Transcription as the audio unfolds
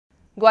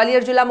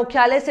ग्वालियर जिला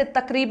मुख्यालय से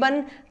तकरीबन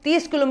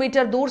 30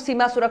 किलोमीटर दूर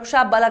सीमा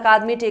सुरक्षा बल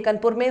अकादमी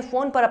टेकनपुर में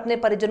फोन पर अपने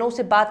परिजनों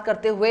से बात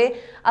करते हुए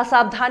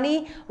असावधानी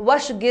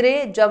वश गिरे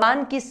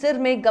जवान की सिर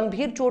में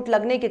गंभीर चोट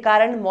लगने के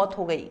कारण मौत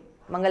हो गई।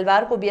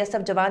 मंगलवार को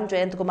बीएसएफ जवान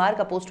जयंत कुमार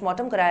का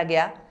पोस्टमार्टम कराया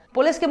गया।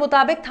 पुलिस के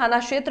मुताबिक थाना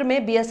क्षेत्र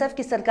में बीएसएफ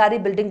की सरकारी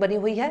बिल्डिंग बनी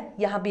हुई है।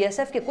 यहाँ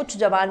बीएसएफ के कुछ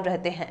जवान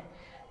रहते हैं।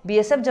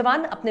 बीएसएफ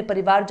जवान अपने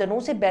परिवारजनों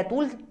से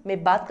बैतूल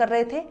में बात कर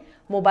रहे थे।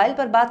 मोबाइल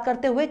पर बात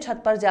करते हुए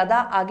छत पर ज्यादा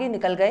आगे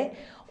निकल गए।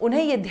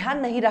 उन्हें ये ध्यान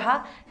नहीं रहा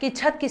कि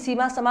छत की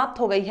सीमा समाप्त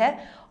हो गई है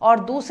और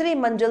दूसरी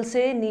मंजिल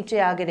से नीचे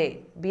आ गिरे।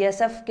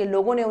 बीएसएफ के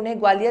लोगों ने उन्हें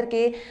ग्वालियर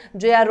के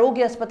जया रोग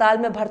अस्पताल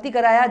में भर्ती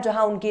कराया,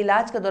 जहां उनकी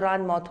इलाज के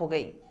दौरान मौत हो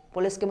गई।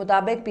 पुलिस के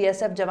मुताबिक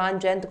बीएसएफ जवान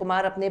जयंत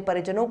कुमार अपने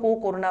परिजनों को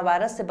कोरोना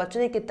वायरस से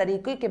बचने के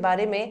तरीके के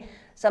बारे में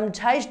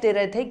समझाइश दे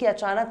रहे थे कि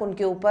अचानक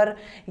उनके ऊपर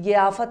ये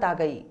आफत आ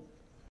गई।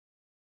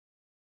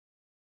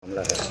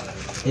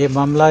 ये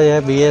मामला है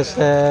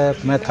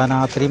बीएसएफ में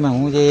थाना आतरी में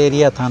हूँ। ये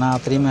एरिया थाना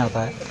आतरी में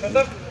आता है,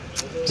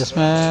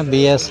 जिसमें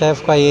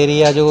बीएसएफ का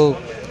एरिया जो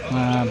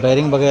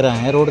बैरिंग वगैरह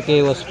हैं रोड के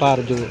उस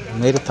पार जो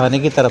मेरे थाने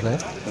की तरफ है,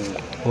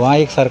 वहाँ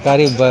एक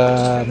सरकारी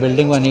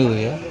बिल्डिंग बनी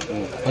हुई है,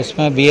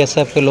 उसमें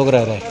बीएसएफ के लोग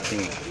रह रहे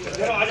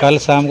हैं। कल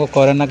शाम को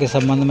कोरोना के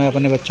संबंध में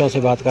अपने बच्चों से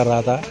बात कर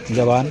रहा था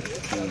जवान।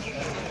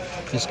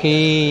 इसकी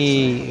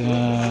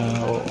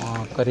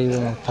करीब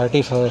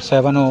 37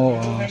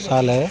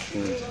 साल है।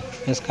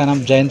 इसका नाम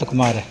जयंत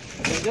कुमार है।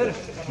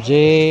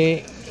 जे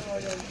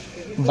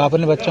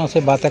अपने बच्चों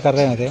से बातें कर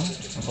रहे थे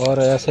और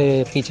ऐसे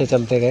पीछे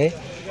चलते गए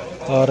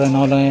और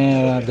इन्होंने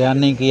ध्यान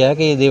नहीं किया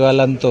कि दीवार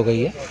अंत हो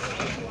गई है।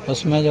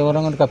 उसमें जो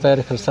उनका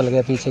पैर फिसल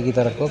गया पीछे की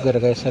तरफ को, गिर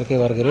गए, सर के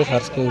ऊपर गिरे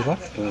फर्श के ऊपर।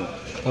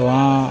 तो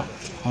वहाँ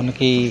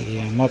उनकी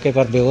मौके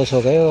पर बेहोश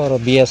हो गए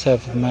और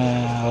बीएसएफ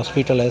में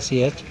हॉस्पिटल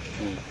SCH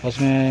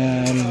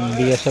उसमें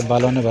बीएसएफ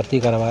वालों ने भर्ती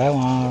करवाया।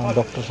 वहाँ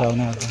डॉक्टर साहब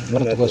ने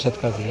मृत घोषित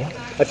कर दिया।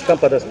 अच्छा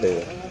पदस्थ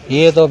है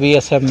ये तो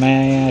बीएसएफ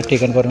में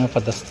टेकनपुर में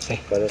पदस्थ थे।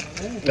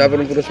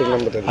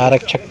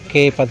 आरक्षक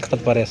के पद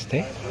पर थे।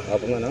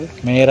 आपका नाम?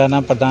 मेरा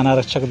नाम प्रधान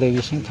आरक्षक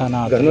देवी सिंह,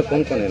 थाना। घर में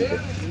कौन कौन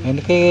है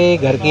इनके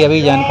घर की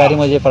अभी जानकारी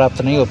मुझे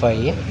प्राप्त नहीं हो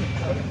पाई है।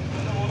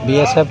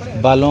 बीएसएफ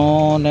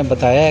वालों ने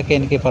बताया कि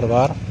इनके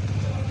परिवार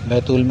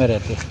बैतूल में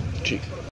रहते। ठीक।